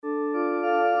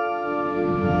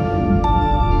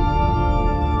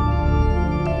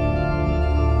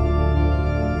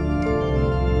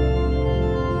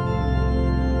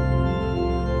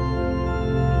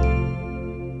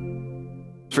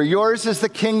For yours is the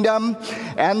kingdom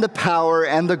and the power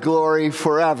and the glory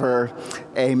forever.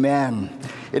 Amen.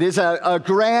 It is a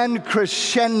grand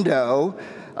crescendo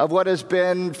of what has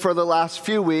been, for the last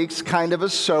few weeks, kind of a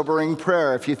sobering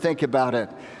prayer, if you think about it.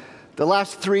 The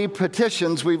last three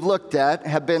petitions we've looked at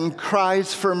have been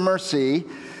cries for mercy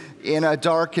in a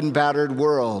dark and battered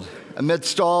world.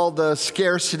 Amidst all the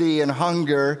scarcity and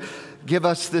hunger, give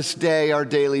us this day our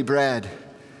daily bread.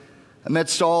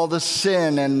 Amidst all the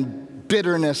sin and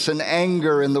bitterness and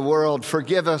anger in the world,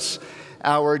 forgive us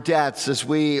our debts as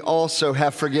we also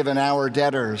have forgiven our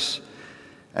debtors.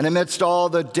 And amidst all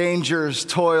the dangers,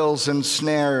 toils, and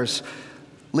snares,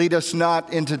 lead us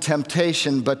not into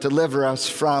temptation, but deliver us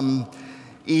from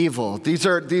evil. These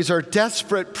are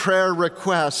desperate prayer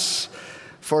requests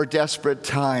for desperate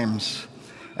times.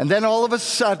 And then all of a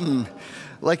sudden,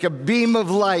 like a beam of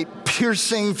light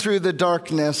piercing through the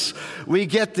darkness, we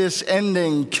get this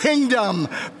ending: kingdom,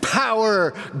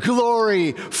 power,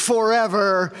 glory,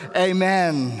 forever.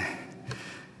 Amen.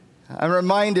 I'm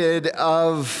reminded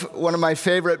of one of my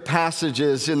favorite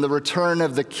passages in The Return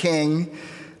of the King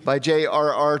by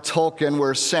J.R.R. Tolkien,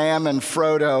 where Sam and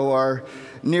Frodo are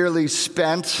nearly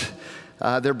spent.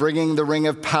 They're bringing the Ring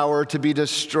of Power to be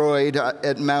destroyed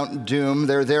at Mount Doom.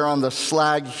 They're there on the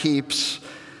slag heaps.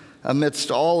 Amidst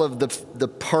all of the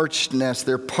parchedness,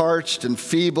 they're parched and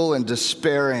feeble and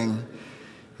despairing.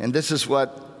 And this is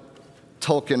what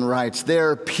Tolkien writes: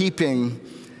 "There, peeping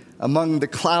among the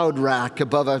cloud rack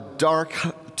above a dark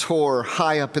tor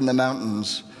high up in the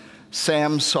mountains,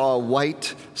 Sam saw a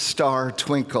white star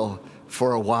twinkle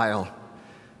for a while.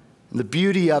 And the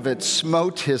beauty of it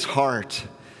smote his heart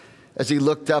as he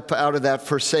looked up out of that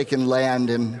forsaken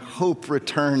land, and hope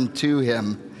returned to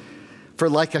him. For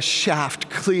like a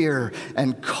shaft, clear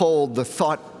and cold, the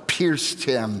thought pierced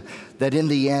him that in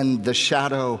the end the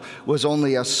shadow was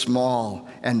only a small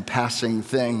and passing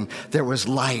thing. There was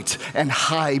light and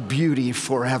high beauty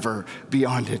forever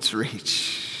beyond its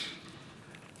reach."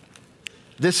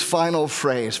 This final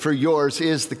phrase, "for yours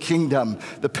is the kingdom,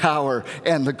 the power,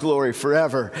 and the glory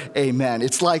forever. Amen."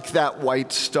 It's like that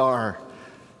white star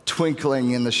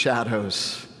twinkling in the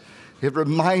shadows. It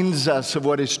reminds us of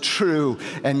what is true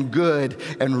and good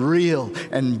and real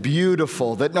and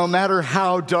beautiful, that no matter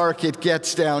how dark it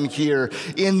gets down here,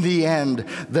 in the end,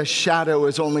 the shadow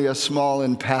is only a small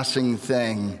and passing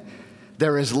thing.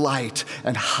 There is light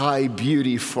and high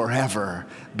beauty forever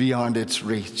beyond its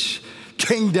reach.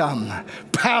 Kingdom,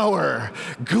 power,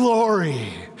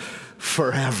 glory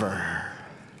forever.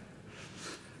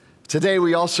 Today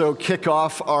we also kick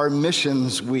off our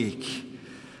Missions Week.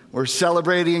 We're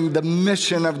celebrating the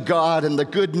mission of God and the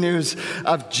good news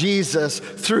of Jesus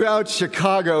throughout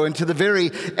Chicago and to the very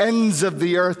ends of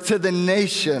the earth, to the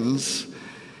nations.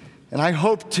 And I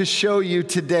hope to show you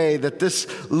today that this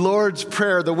Lord's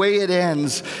Prayer, the way it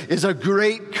ends, is a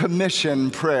great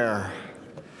commission prayer.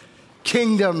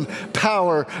 Kingdom,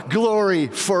 power, glory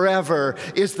forever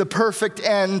is the perfect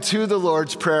end to the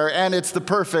Lord's Prayer, and it's the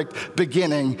perfect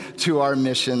beginning to our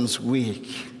Missions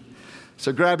Week.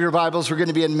 So grab your Bibles. We're going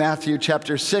to be in Matthew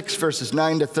chapter 6, verses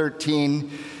 9 to 13,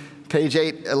 page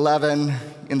 811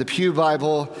 in the Pew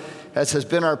Bible, as has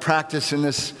been our practice in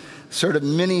this sort of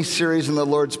mini-series in the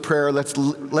Lord's Prayer.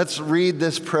 Let's read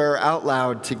this prayer out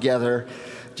loud together.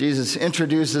 Jesus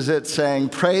introduces it saying,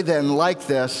 "Pray then like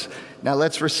this." Now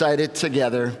let's recite it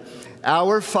together.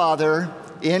 "Our Father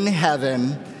in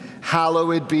heaven,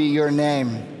 hallowed be your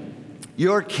name.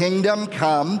 Your kingdom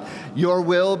come, your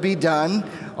will be done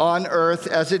on earth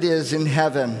as it is in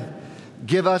heaven.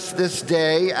 Give us this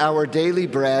day our daily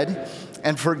bread,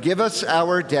 and forgive us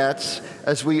our debts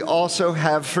as we also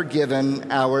have forgiven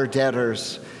our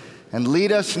debtors. And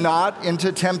lead us not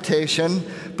into temptation,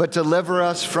 but deliver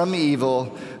us from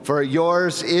evil. For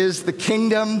yours is the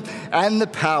kingdom and the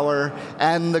power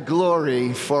and the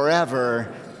glory forever.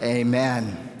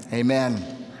 Amen." Amen.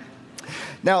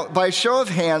 Now, by show of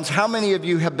hands, how many of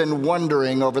you have been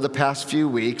wondering over the past few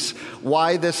weeks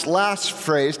why this last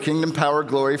phrase, kingdom, power,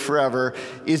 glory forever,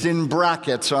 is in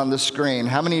brackets on the screen?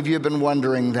 How many of you have been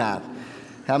wondering that?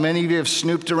 How many of you have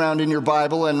snooped around in your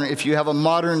Bible, and if you have a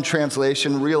modern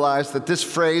translation, realize that this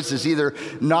phrase is either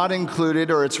not included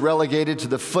or it's relegated to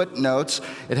the footnotes?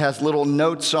 It has little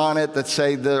notes on it that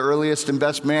say the earliest and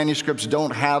best manuscripts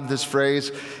don't have this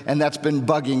phrase, and that's been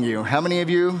bugging you. How many of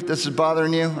you, this is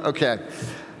bothering you? Okay.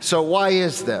 So why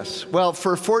is this? Well,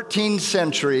 for 14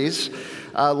 centuries,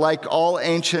 like all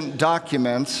ancient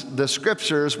documents, the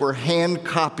scriptures were hand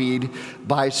copied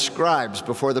by scribes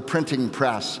before the printing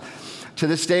press. To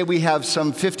this day, we have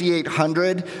some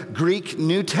 5,800 Greek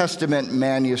New Testament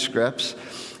manuscripts.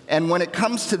 And when it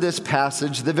comes to this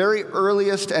passage, the very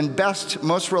earliest and best,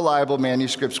 most reliable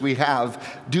manuscripts we have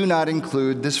do not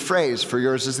include this phrase, "For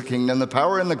yours is the kingdom, the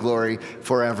power, and the glory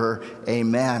forever.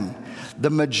 Amen." The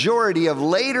majority of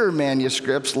later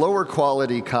manuscripts, lower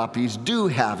quality copies, do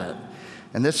have it.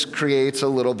 And this creates a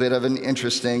little bit of an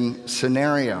interesting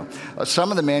scenario.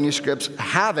 Some of the manuscripts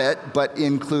have it, but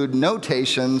include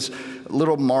notations,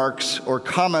 little marks or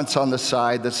comments on the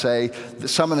side that say that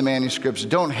some of the manuscripts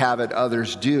don't have it,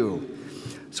 others do.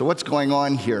 So what's going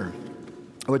on here?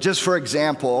 Well, just for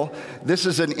example, this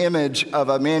is an image of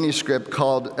a manuscript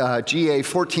called GA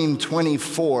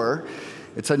 1424.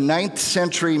 It's a 9th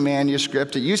century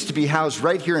manuscript. It used to be housed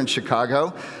right here in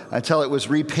Chicago until it was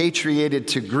repatriated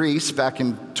to Greece back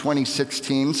in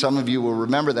 2016. Some of you will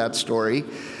remember that story.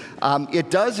 It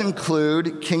does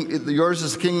include, yours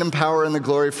is the kingdom, power, and the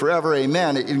glory forever,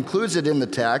 amen. It includes it in the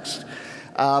text,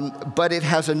 but it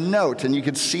has a note, and you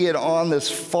can see it on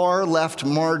this far left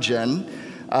margin.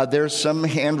 There's some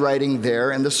handwriting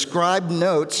there, and the scribe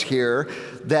notes here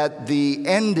that the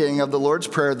ending of the Lord's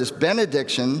Prayer, this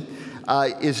benediction,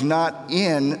 is not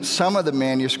in some of the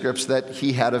manuscripts that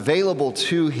he had available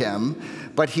to him,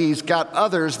 but he's got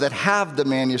others that have the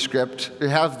manuscript,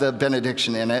 have the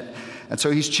benediction in it. And so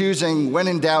he's choosing, when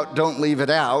in doubt, don't leave it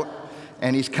out,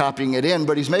 and he's copying it in,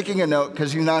 but he's making a note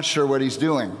because he's not sure what he's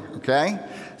doing, okay?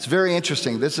 It's very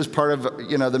interesting. This is part of,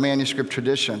 the manuscript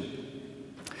tradition.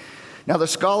 Now, the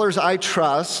scholars I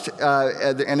trust,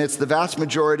 and it's the vast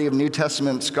majority of New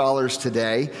Testament scholars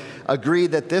today, agree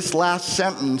that this last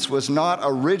sentence was not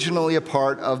originally a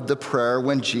part of the prayer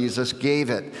when Jesus gave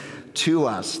it to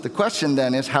us. The question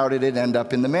then is, how did it end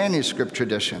up in the manuscript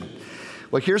tradition?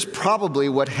 Well, here's probably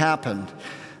what happened.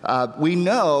 We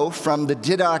know from the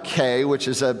Didache, which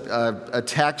is a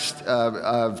text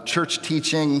of church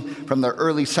teaching from the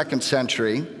early 2nd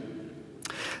century,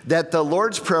 that the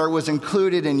Lord's Prayer was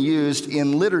included and used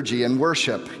in liturgy and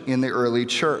worship in the early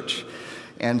church.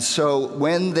 And so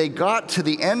when they got to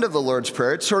the end of the Lord's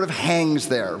Prayer, it sort of hangs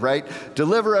there, right?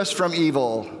 Deliver us from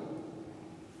evil.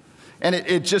 And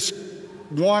it just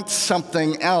wants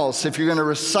something else if you're going to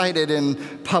recite it in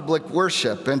public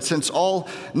worship. And since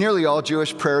nearly all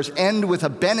Jewish prayers end with a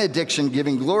benediction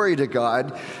giving glory to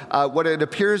God, what it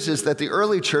appears is that the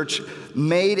early church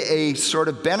made a sort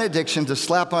of benediction to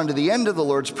slap onto the end of the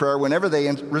Lord's Prayer whenever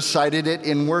they recited it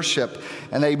in worship.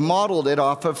 And they modeled it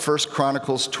off of 1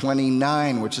 Chronicles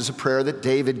 29, which is a prayer that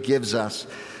David gives us.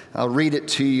 I'll read it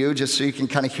to you just so you can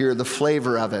kind of hear the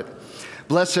flavor of it.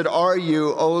 Blessed are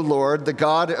you, O Lord, the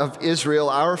God of Israel,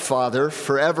 our Father,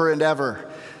 forever and ever.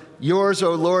 Yours,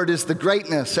 O Lord, is the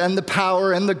greatness and the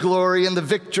power and the glory and the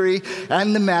victory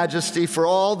and the majesty, for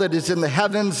all that is in the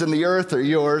heavens and the earth are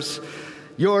yours.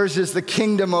 Yours is the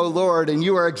kingdom, O Lord, and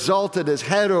you are exalted as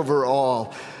head over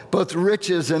all. Both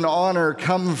riches and honor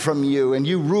come from you, and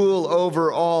you rule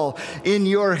over all. In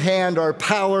your hand are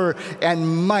power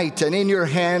and might, and in your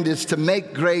hand is to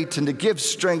make great and to give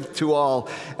strength to all.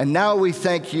 And now we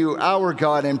thank you, our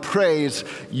God, and praise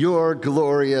your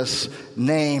glorious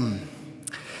name.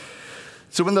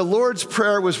 So when the Lord's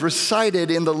Prayer was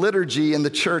recited in the liturgy in the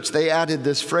church, they added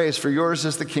this phrase, "For yours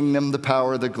is the kingdom, the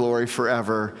power, the glory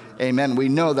forever. Amen." We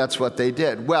know that's what they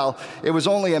did. Well, it was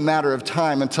only a matter of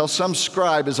time until some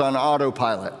scribe is on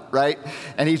autopilot, right?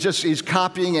 And he's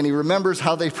copying, and he remembers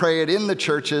how they pray it in the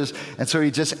churches, and so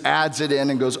he just adds it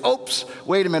in and goes, oops,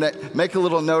 wait a minute, make a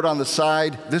little note on the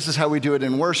side. This is how we do it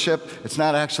in worship. It's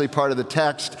not actually part of the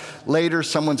text. Later,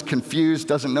 someone's confused,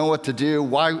 doesn't know what to do.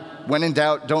 Why? When in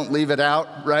doubt, don't leave it out,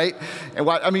 right? And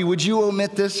would you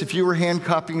omit this if you were hand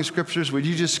copying scriptures? Would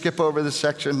you just skip over this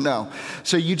section? No.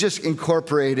 So you just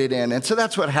incorporate it in. And so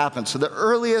that's what happens. So the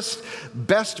earliest,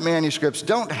 best manuscripts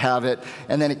don't have it,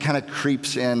 and then it kind of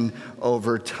creeps in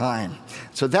over time.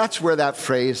 So that's where that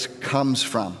phrase comes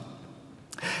from.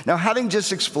 Now, having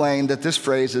just explained that this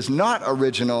phrase is not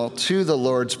original to the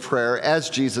Lord's Prayer as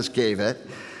Jesus gave it,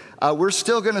 we're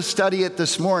still going to study it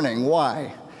this morning.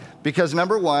 Why? Because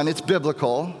number one, it's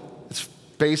biblical. It's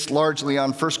based largely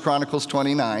on 1 Chronicles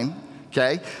 29,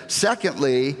 okay?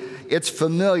 Secondly, It's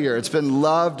familiar. It's been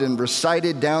loved and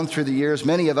recited down through the years.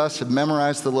 Many of us have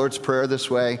memorized the Lord's Prayer this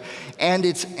way. And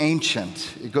it's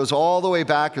ancient. It goes all the way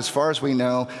back, as far as we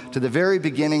know, to the very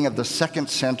beginning of the 2nd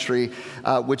century,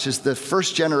 which is the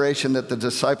first generation that the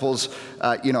disciples,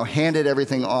 handed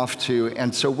everything off to.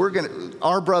 And so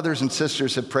our brothers and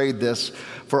sisters have prayed this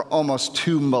for almost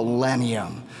 2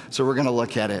 millennia. So we're going to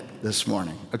look at it this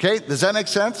morning. Okay, does that make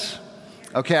sense?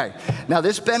 Okay, now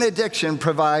this benediction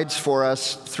provides for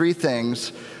us 3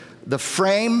 things: the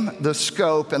frame, the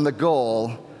scope, and the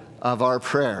goal of our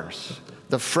prayers.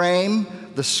 The frame,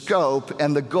 the scope,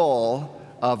 and the goal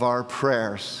of our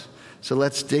prayers. So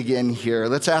let's dig in here.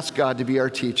 Let's ask God to be our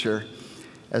teacher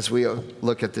as we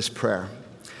look at this prayer.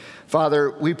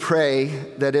 Father, we pray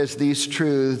that as these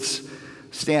truths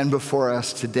stand before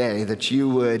us today, that you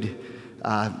would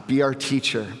be our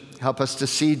teacher. Help us to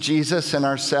see Jesus in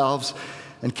ourselves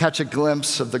and catch a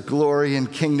glimpse of the glory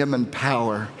and kingdom and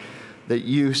power that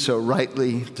you so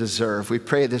rightly deserve. We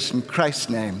pray this in Christ's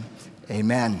name.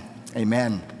 Amen.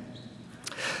 Amen.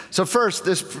 So first,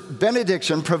 this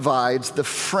benediction provides the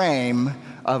frame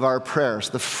of our prayers,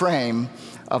 the frame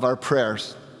of our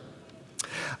prayers.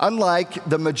 Unlike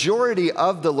the majority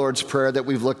of the Lord's Prayer that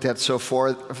we've looked at so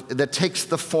far, that takes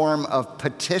the form of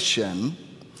petition,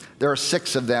 there are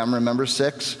 6 of them, remember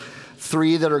 6?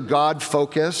 3 that are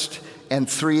God-focused, and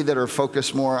 3 that are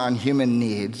focused more on human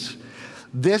needs.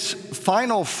 This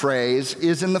final phrase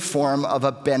is in the form of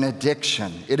a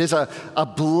benediction. It is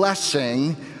a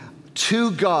blessing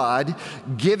to God,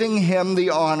 giving him the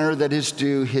honor that is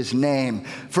due his name.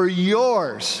 For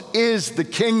yours is the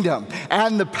kingdom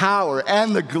and the power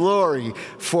and the glory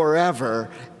forever.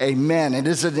 Amen. It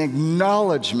is an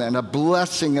acknowledgement, a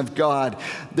blessing of God.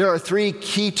 There are 3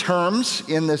 key terms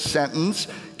in this sentence: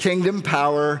 kingdom,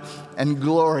 power, and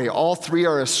glory. All 3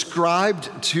 are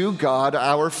ascribed to God,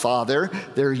 our Father.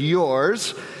 They're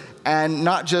yours, and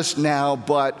not just now,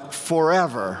 but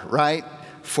forever, right?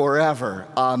 Forever.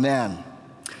 Amen.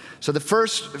 So the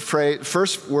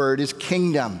first word is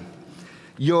kingdom.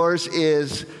 Yours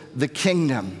is the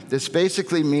kingdom. This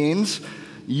basically means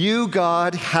you,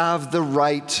 God, have the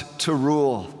right to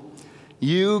rule.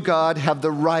 You, God, have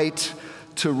the right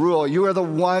to rule. You are the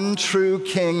one true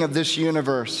king of this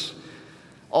universe.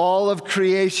 All of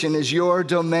creation is your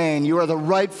domain. You are the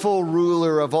rightful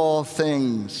ruler of all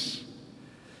things.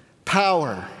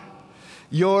 Power.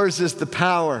 Yours is the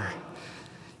power.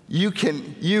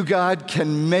 You, God,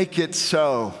 can make it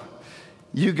so.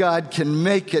 You, God, can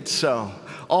make it so.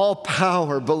 All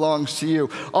power belongs to you.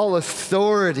 All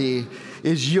authority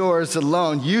is yours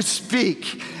alone. You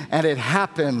speak, and it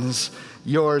happens.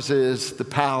 Yours is the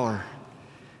power.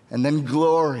 And then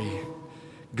glory.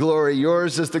 Glory,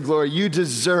 yours is the glory. You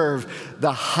deserve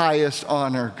the highest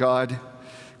honor, God.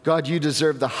 God, you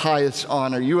deserve the highest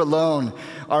honor. You alone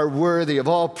are worthy of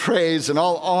all praise and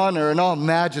all honor and all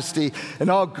majesty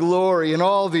and all glory and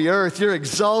all the earth. You're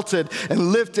exalted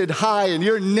and lifted high, and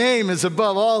your name is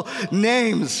above all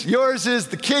names. Yours is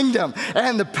the kingdom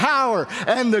and the power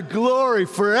and the glory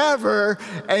forever.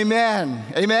 Amen.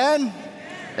 Amen?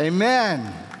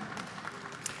 Amen.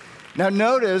 Now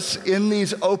notice in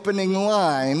these opening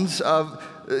lines, the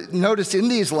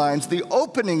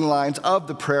opening lines of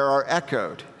the prayer are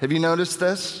echoed. Have you noticed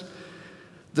this?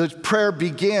 The prayer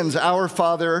begins, Our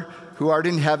Father who art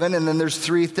in heaven, and then there's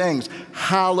 3 things.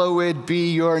 Hallowed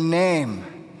be your name.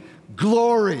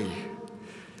 Glory.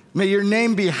 May your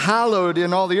name be hallowed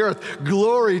in all the earth.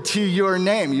 Glory to your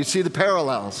name. You see the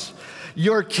parallels.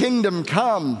 Your kingdom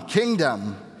come,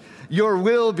 kingdom. Your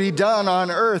will be done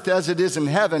on earth as it is in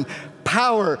heaven.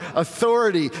 Power,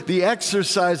 authority, the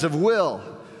exercise of will.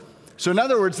 So in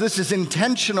other words, this is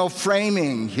intentional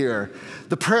framing here.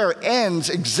 The prayer ends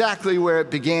exactly where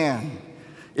it began.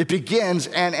 It begins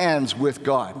and ends with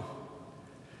God.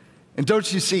 And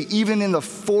don't you see, even in the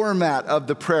format of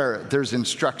the prayer, there's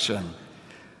instruction.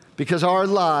 Because our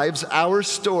lives, our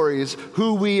stories,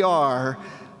 who we are,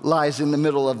 lies in the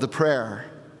middle of the prayer.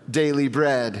 Daily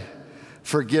bread,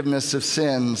 forgiveness of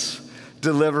sins,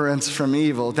 deliverance from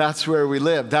evil. That's where we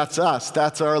live. That's us.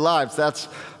 That's our lives. That's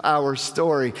our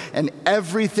story. And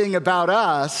everything about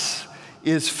us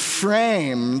is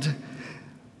framed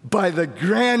by the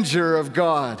grandeur of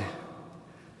God.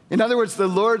 In other words, the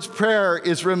Lord's Prayer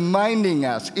is reminding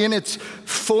us in its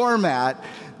format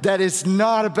that it's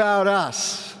not about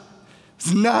us.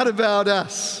 It's not about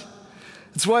us.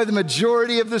 It's why the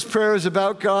majority of this prayer is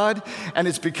about God, and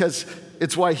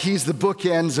it's why he's the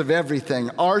bookends of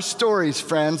everything. Our stories,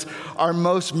 friends, are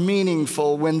most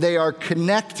meaningful when they are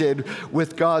connected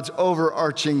with God's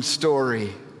overarching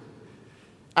story.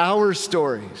 Our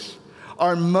stories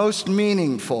are most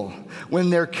meaningful when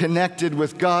they're connected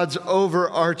with God's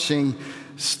overarching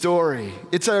story.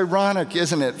 It's ironic,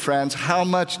 isn't it, friends, how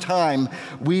much time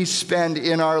we spend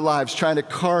in our lives trying to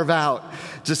carve out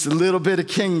just a little bit of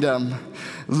kingdom,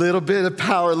 a little bit of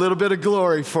power, a little bit of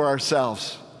glory for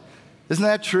ourselves. Isn't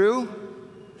that true?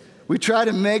 We try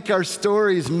to make our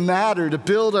stories matter, to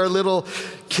build our little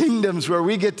kingdoms where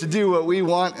we get to do what we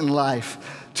want in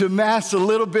life, to amass a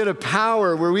little bit of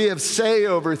power where we have say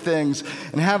over things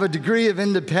and have a degree of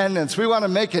independence. We want to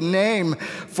make a name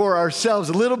for ourselves,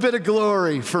 a little bit of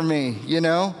glory for me,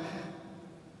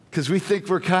 because we think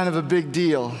we're kind of a big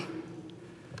deal.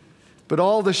 But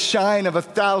all the shine of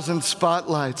 1,000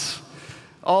 spotlights,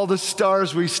 all the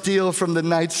stars we steal from the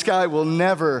night sky will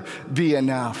never be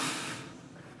enough.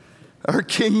 Our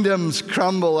kingdoms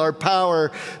crumble, our power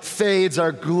fades,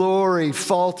 our glory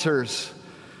falters.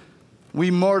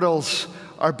 We mortals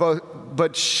are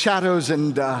but shadows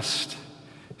and dust.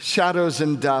 Shadows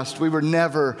and dust. We were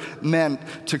never meant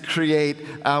to create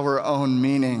our own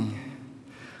meaning.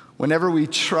 Whenever we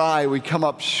try, we come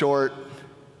up short.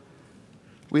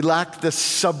 We lack the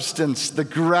substance, the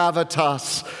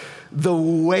gravitas, the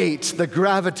weight, the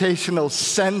gravitational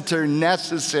center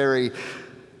necessary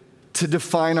to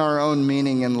define our own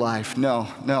meaning in life. No.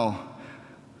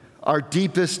 Our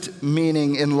deepest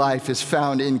meaning in life is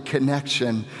found in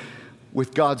connection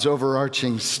with God's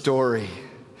overarching story.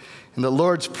 And the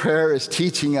Lord's Prayer is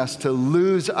teaching us to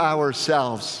lose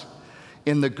ourselves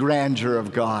in the grandeur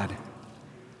of God.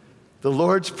 The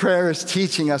Lord's Prayer is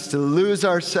teaching us to lose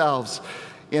ourselves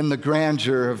in the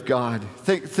grandeur of God.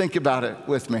 Think about it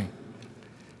with me.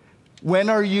 When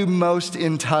are you most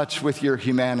in touch with your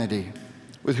humanity,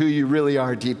 with who you really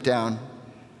are deep down?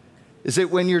 Is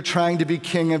it when you're trying to be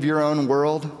king of your own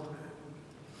world?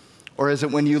 Or is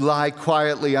it when you lie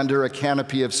quietly under a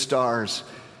canopy of stars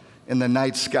in the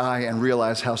night sky and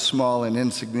realize how small and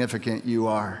insignificant you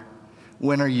are?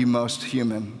 When are you most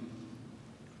human?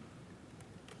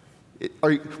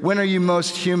 When are you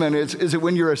most human? Is it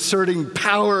when you're asserting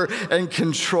power and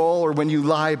control, or when you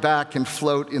lie back and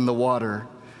float in the water?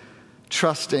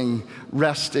 Trusting,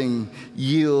 resting,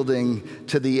 yielding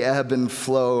to the ebb and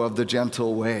flow of the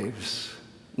gentle waves.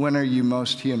 When are you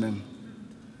most human?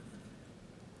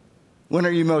 When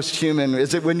are you most human?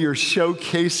 Is it when you're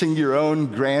showcasing your own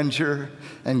grandeur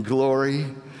and glory?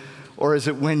 Or is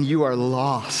it when you are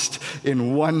lost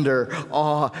in wonder,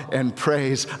 awe, and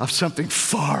praise of something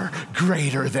far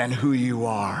greater than who you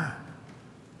are?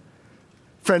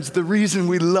 Friends, the reason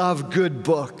we love good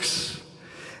books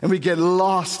and we get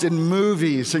lost in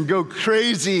movies and go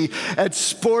crazy at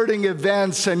sporting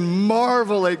events and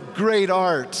marvel at great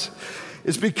art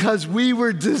is because we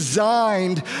were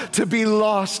designed to be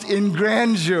lost in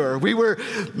grandeur. We were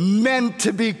meant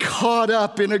to be caught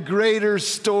up in a greater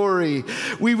story.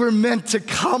 We were meant to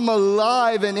come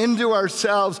alive and into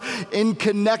ourselves in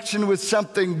connection with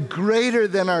something greater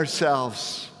than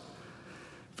ourselves.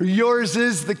 For yours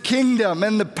is the kingdom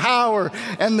and the power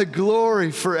and the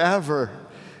glory forever.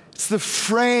 It's the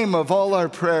frame of all our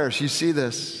prayers. You see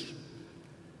this?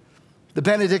 The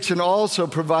benediction also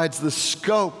provides the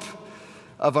scope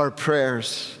of our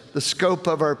prayers. The scope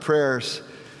of our prayers.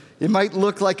 It might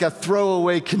look like a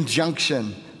throwaway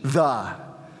conjunction, the,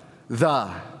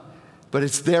 but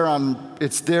it's there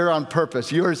on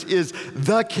purpose. Yours is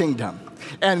the kingdom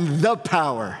and the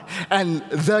power and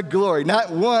the glory.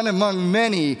 Not one among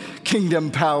many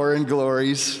kingdom power and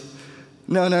glories.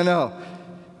 No.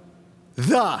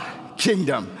 The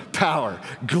kingdom, power,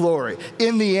 glory.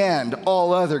 In the end,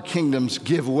 all other kingdoms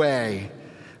give way,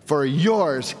 for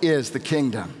yours is the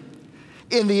kingdom.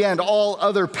 In the end, all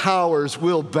other powers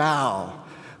will bow,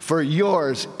 for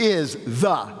yours is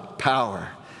the power.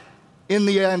 In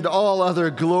the end, all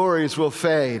other glories will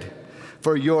fade,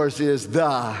 for yours is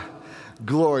the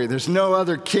glory. There's no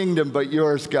other kingdom but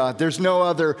yours, God. There's no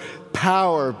other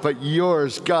power but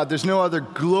yours, God. There's no other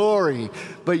glory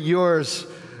but yours,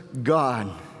 God.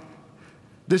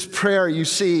 This prayer, you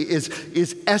see, is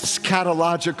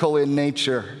eschatological in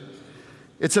nature.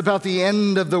 It's about the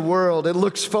end of the world. It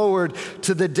looks forward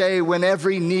to the day when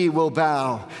every knee will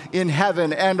bow in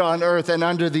heaven and on earth and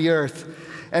under the earth,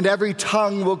 and every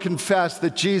tongue will confess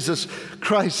that Jesus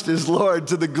Christ is Lord,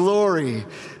 to the glory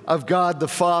of God the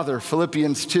Father,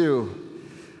 Philippians 2.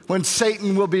 When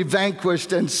Satan will be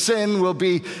vanquished and sin will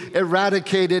be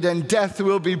eradicated and death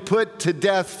will be put to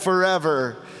death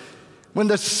forever. When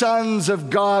the sons of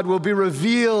God will be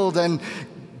revealed and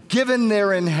given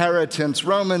their inheritance,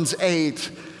 Romans 8.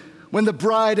 when the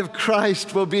bride of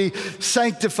Christ will be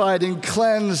sanctified and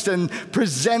cleansed and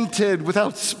presented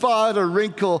without spot or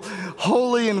wrinkle,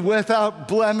 holy and without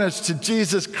blemish to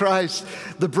Jesus Christ,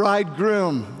 the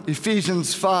bridegroom,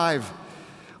 Ephesians 5.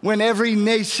 When every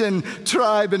nation,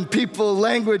 tribe, and people,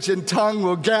 language, and tongue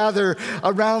will gather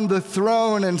around the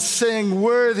throne and sing,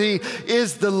 "Worthy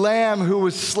is the Lamb who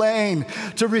was slain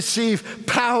to receive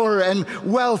power and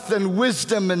wealth and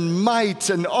wisdom and might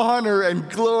and honor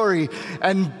and glory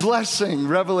and blessing,"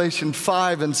 Revelation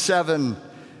 5 and 7.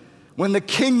 When the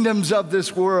kingdoms of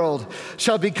this world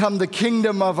shall become the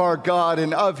kingdom of our God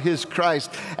and of his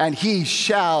Christ, and he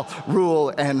shall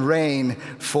rule and reign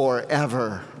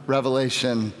forever.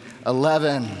 Revelation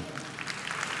 11.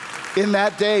 In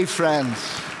that day, friends,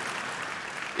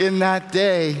 in that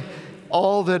day,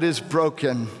 all that is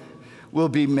broken will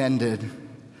be mended.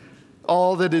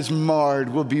 All that is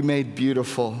marred will be made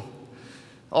beautiful.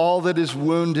 All that is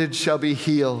wounded shall be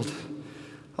healed.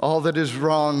 All that is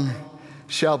wrong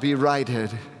shall be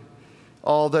righted.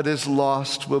 All that is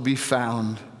lost will be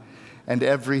found, and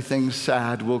everything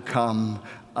sad will come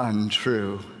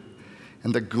untrue.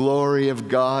 And the glory of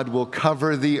God will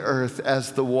cover the earth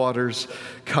as the waters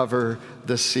cover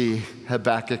the sea.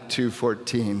 Habakkuk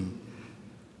 2:14.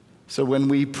 So when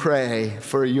we pray,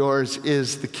 "For yours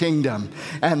is the kingdom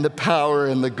and the power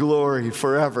and the glory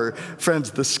forever,"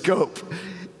 friends, the scope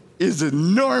is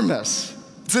enormous.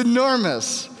 It's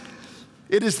enormous.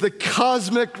 It is the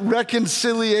cosmic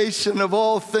reconciliation of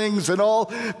all things and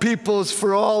all peoples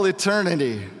for all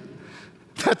eternity.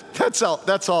 That's all.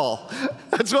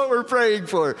 That's what we're praying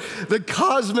for. The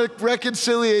cosmic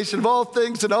reconciliation of all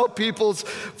things and all peoples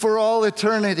for all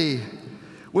eternity.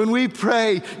 When we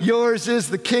pray, "Yours is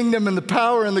the kingdom and the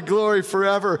power and the glory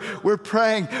forever," we're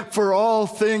praying for all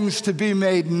things to be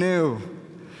made new.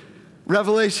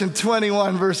 Revelation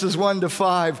 21, verses 1 to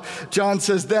 5, John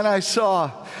says, "Then I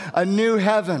saw a new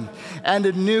heaven and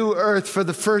a new earth, for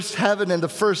the first heaven and the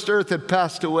first earth had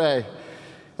passed away,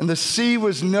 and the sea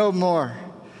was no more.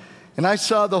 And I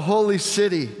saw the holy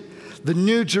city, the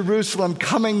new Jerusalem,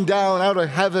 coming down out of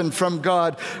heaven from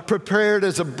God, prepared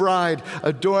as a bride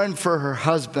adorned for her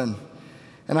husband.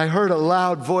 And I heard a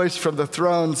loud voice from the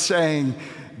throne saying,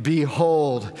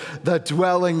 'Behold, the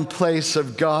dwelling place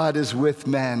of God is with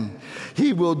men.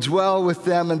 He will dwell with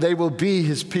them, and they will be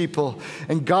his people.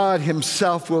 And God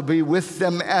himself will be with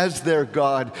them as their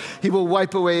God. He will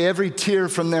wipe away every tear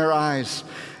from their eyes.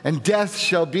 And death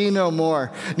shall be no more,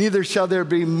 neither shall there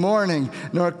be mourning,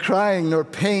 nor crying, nor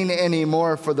pain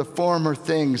anymore, for the former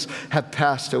things have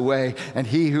passed away.' And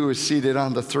he who is seated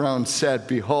on the throne said,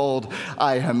 'Behold,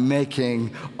 I am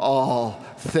making all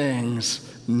things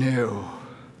new.'"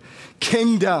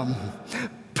 Kingdom,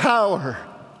 power,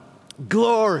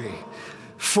 glory,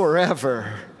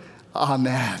 forever.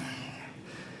 Amen.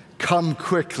 Come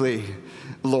quickly,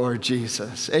 Lord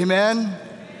Jesus. Amen?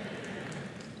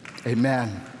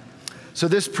 Amen. So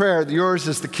this prayer, "Yours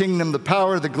is the kingdom, the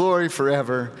power, the glory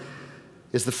forever,"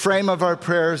 is the frame of our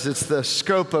prayers. It's the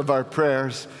scope of our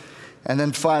prayers. And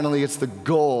then finally, it's the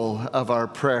goal of our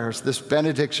prayers. This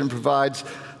benediction provides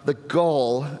the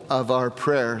goal of our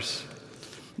prayers.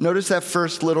 Notice that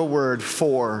first little word,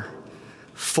 "for."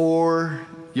 For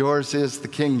yours is the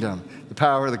kingdom, the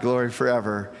power, the glory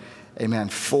forever. Amen.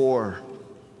 For.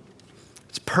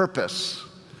 It's purpose,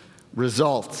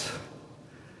 result.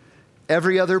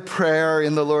 Every other prayer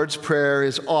in the Lord's Prayer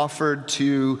is offered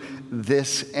to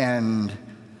this end,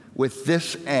 with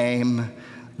this aim,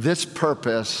 this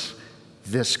purpose,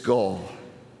 this goal,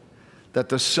 that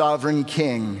the sovereign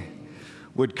King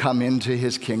would come into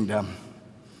his kingdom,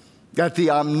 that the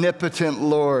omnipotent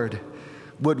Lord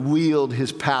would wield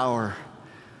his power,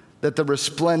 that the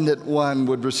resplendent one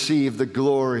would receive the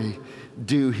glory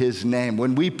due his name.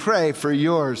 When we pray, "For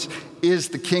yours is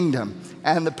the kingdom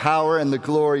and the power and the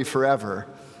glory forever,"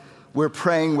 we're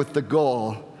praying with the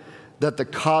goal that the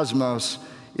cosmos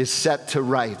is set to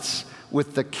rights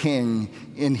with the King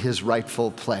in his rightful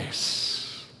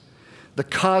place. The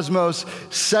cosmos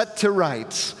set to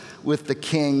rights with the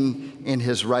King in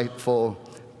his rightful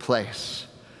place.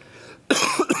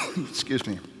 Excuse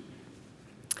me.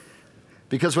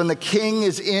 Because when the King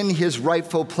is in his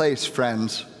rightful place,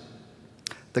 friends,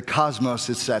 the cosmos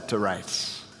is set to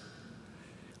rights.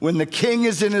 When the King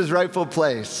is in his rightful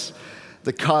place,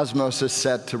 the cosmos is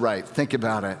set to right. Think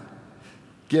about it.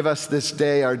 "Give us this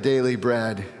day our daily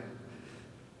bread."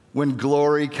 When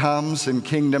glory comes and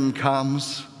kingdom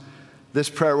comes, this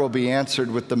prayer will be answered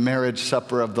with the marriage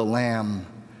supper of the Lamb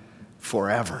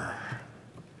forever.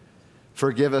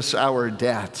 Forgive us our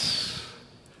debts.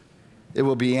 It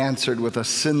will be answered with a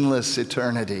sinless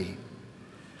eternity.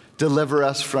 Deliver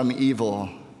us from evil.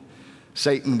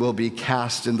 Satan will be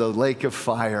cast in the lake of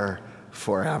fire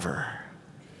forever.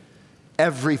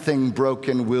 Everything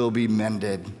broken will be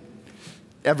mended.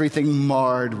 Everything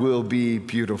marred will be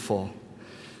beautiful.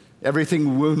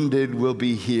 Everything wounded will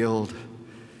be healed.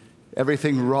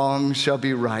 Everything wrong shall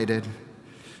be righted.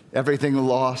 Everything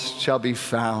lost shall be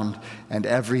found, and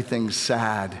everything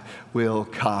sad will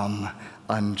come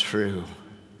untrue.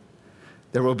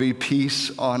 There will be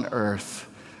peace on earth,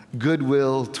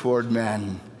 goodwill toward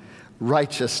men,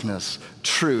 righteousness,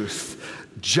 truth,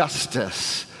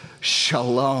 justice,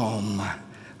 shalom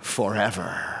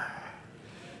forever.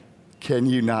 Can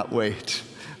you not wait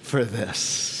for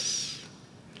this?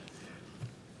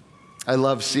 I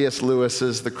love C.S.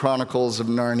 Lewis's The Chronicles of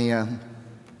Narnia.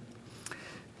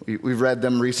 We've read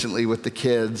them recently with the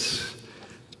kids.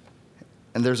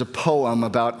 And there's a poem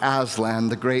about Aslan,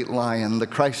 the great lion, the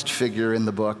Christ figure in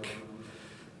the book.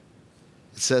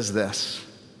 It says this: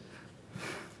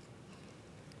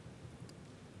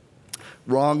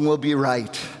 wrong will be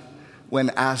right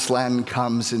when Aslan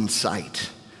comes in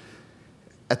sight.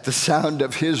 At the sound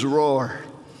of his roar,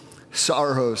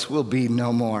 sorrows will be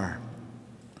no more.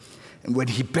 And when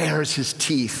he bares his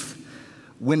teeth,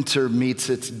 winter meets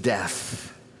its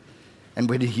death. And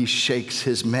when he shakes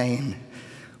his mane,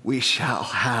 we shall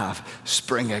have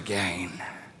spring again.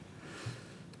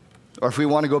 Or if we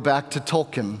want to go back to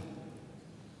Tolkien,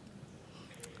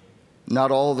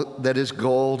 all that is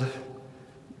gold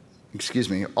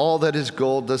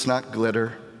does not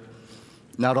glitter.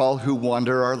 Not all who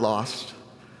wander are lost.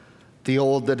 The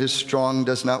old that is strong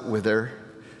does not wither.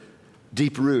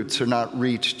 Deep roots are not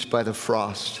reached by the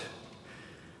frost.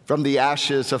 From the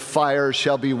ashes a fire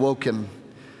shall be woken.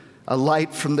 A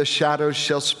light from the shadows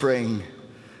shall spring.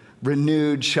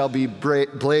 Renewed shall be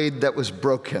blade that was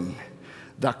broken.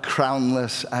 The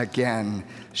crownless again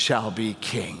shall be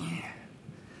king.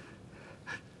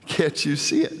 Can't you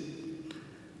see it?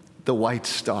 The white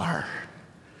star,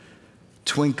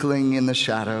 twinkling in the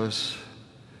shadows,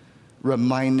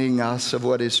 reminding us of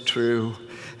what is true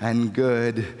and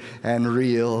good and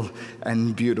real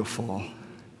and beautiful.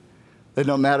 That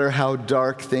no matter how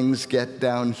dark things get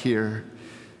down here,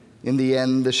 in the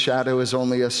end, the shadow is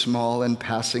only a small and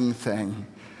passing thing.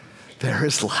 There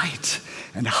is light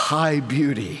and high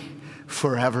beauty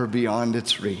forever beyond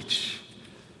its reach.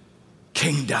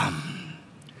 Kingdom,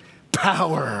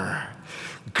 power,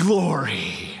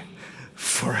 glory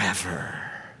forever.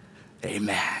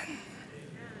 Amen.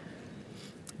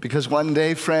 Because one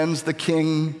day, friends, the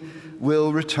King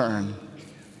will return,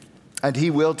 and he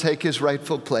will take his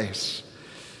rightful place,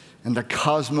 and the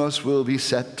cosmos will be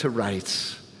set to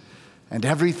rights. And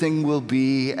everything will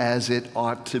be as it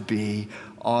ought to be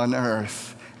on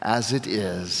earth as it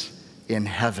is in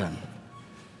heaven.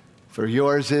 For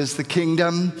yours is the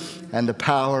kingdom and the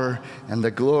power and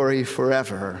the glory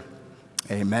forever.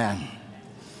 Amen.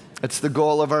 It's the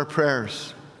goal of our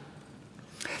prayers.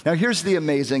 Now here's the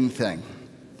amazing thing.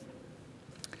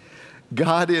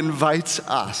 God invites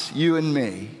us, you and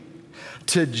me,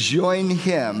 to join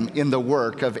him in the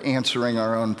work of answering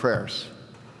our own prayers.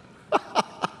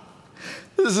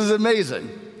 This is amazing.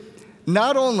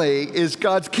 Not only is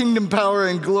God's kingdom, power,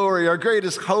 and glory our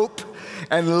greatest hope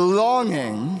and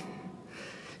longing,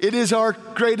 it is our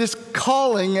greatest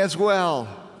calling as well.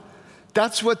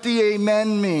 That's what the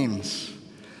amen means.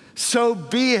 So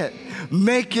be it.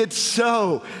 Make it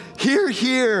so. Hear,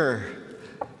 hear.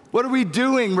 What are we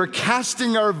doing? We're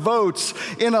casting our votes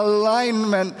in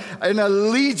alignment, in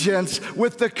allegiance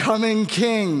with the coming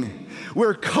King.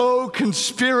 We're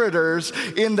co-conspirators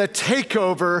in the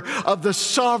takeover of the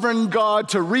sovereign God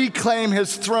to reclaim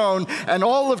his throne and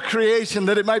all of creation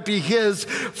that it might be his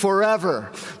forever.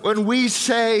 When we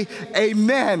say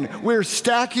amen, we're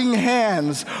stacking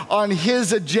hands on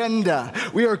his agenda.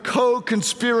 We are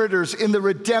co-conspirators in the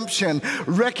redemption,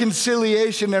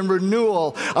 reconciliation, and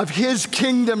renewal of his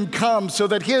kingdom come so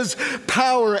that his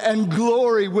power and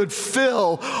glory would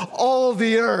fill all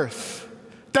the earth.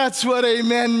 That's what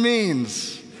amen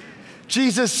means.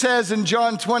 Jesus says in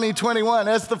John 20:21,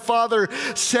 as the Father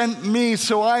sent me,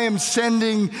 so I am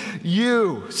sending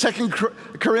you. 2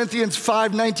 Corinthians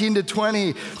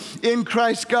 5:19-20. In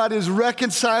Christ, God is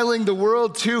reconciling the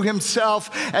world to himself,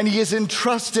 and he has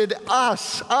entrusted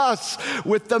us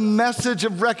with the message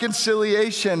of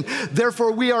reconciliation.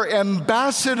 Therefore, we are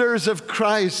ambassadors of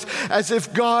Christ, as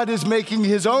if God is making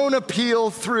his own appeal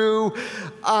through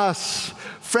us.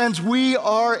 Friends, we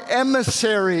are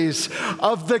emissaries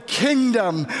of the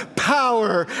kingdom,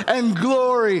 power, and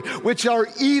glory, which are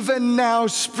even now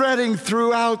spreading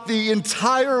throughout the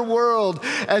entire world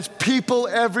as people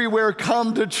everywhere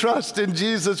come to trust in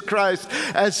Jesus Christ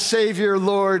as Savior,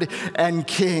 Lord, and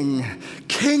King.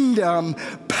 Kingdom,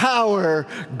 power,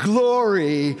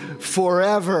 glory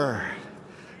forever.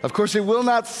 Of course, it will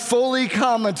not fully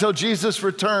come until Jesus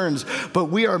returns, but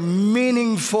we are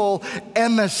meaningful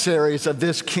emissaries of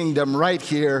this kingdom right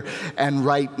here and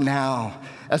right now.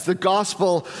 As the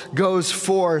gospel goes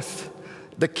forth,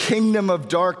 the kingdom of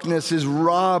darkness is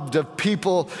robbed of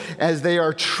people as they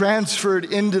are transferred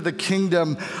into the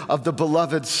kingdom of the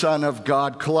beloved Son of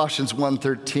God, Colossians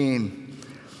 1:13.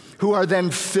 Who are then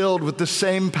filled with the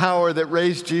same power that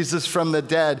raised Jesus from the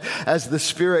dead as the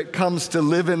Spirit comes to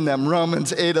live in them,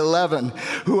 Romans 8:11,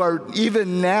 who are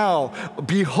even now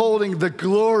beholding the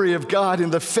glory of God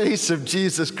in the face of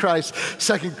Jesus Christ,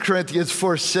 2 Corinthians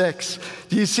 4:6.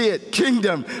 Do you see it?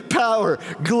 Kingdom, power,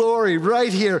 glory,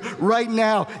 right here, right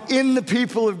now, in the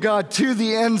people of God, to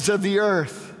the ends of the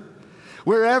earth.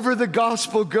 Wherever the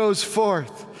gospel goes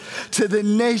forth, to the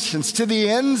nations, to the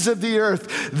ends of the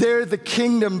earth, there the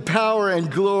kingdom, power,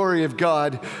 and glory of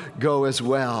God go as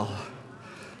well.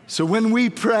 So when we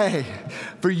pray,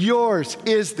 for yours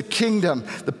is the kingdom,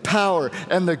 the power,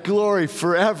 and the glory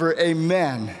forever,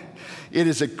 amen, it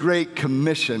is a great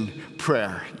commission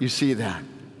prayer. You see that?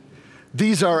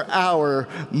 These are our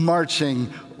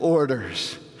marching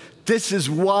orders. This is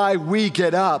why we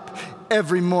get up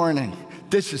every morning.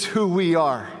 This is who we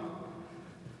are.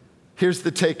 Here's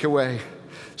the takeaway,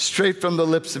 straight from the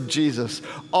lips of Jesus.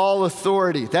 All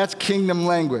authority, that's kingdom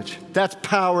language. That's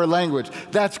power language.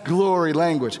 That's glory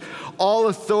language. All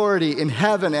authority in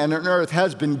heaven and on earth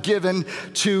has been given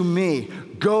to me.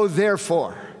 Go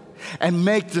therefore and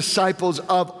make disciples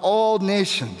of all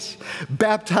nations,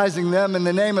 baptizing them in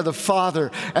the name of the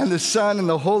Father and the Son and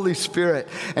the Holy Spirit,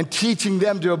 and teaching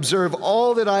them to observe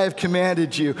all that I have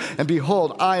commanded you. And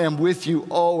behold, I am with you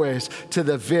always to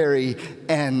the very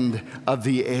end of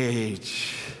the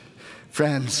age.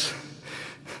 Friends,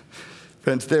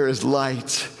 there is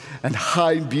light and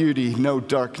high beauty no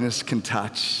darkness can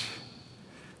touch.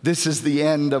 This is the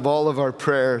end of all of our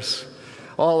prayers,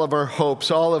 all of our hopes,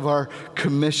 all of our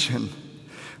commission.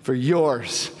 For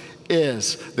yours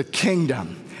is the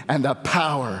kingdom and the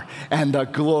power and the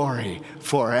glory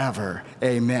forever.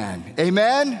 Amen.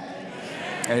 Amen?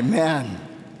 Amen. Amen.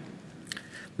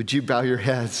 Would you bow your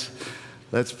heads?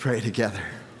 Let's pray together.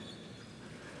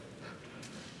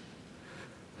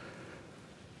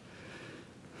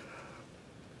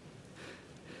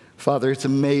 Father, it's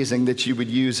amazing that you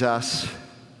would use us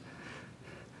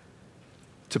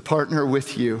to partner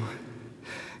with you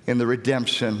in the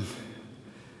redemption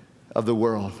of the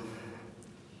world.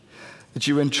 That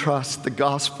you entrust the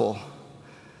gospel,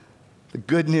 the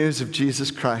good news of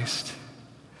Jesus Christ,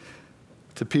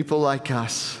 to people like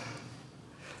us,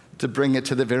 to bring it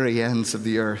to the very ends of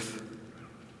the earth.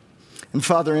 And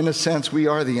Father, in a sense, we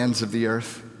are the ends of the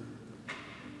earth.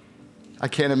 I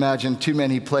can't imagine too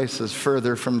many places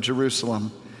further from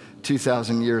Jerusalem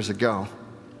 2,000 years ago.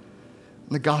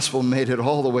 The gospel made it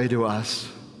all the way to us.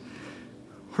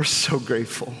 We're so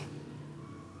grateful.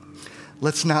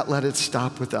 Let's not let it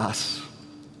stop with us.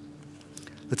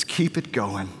 Let's keep it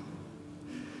going.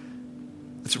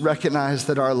 Let's recognize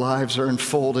that our lives are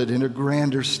enfolded in a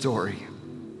grander story.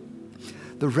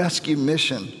 The rescue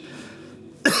mission,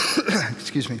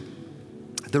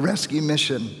 the rescue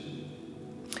mission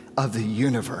of the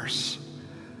universe.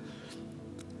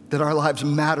 That our lives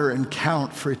matter and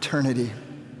count for eternity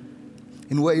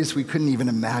in ways we couldn't even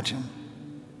imagine.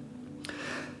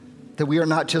 That we are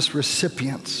not just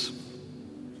recipients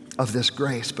of this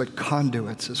grace, but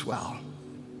conduits as well.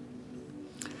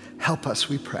 Help us,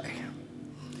 we pray.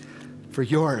 For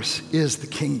yours is the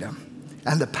kingdom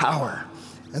and the power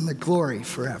and the glory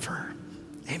forever.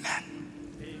 Amen.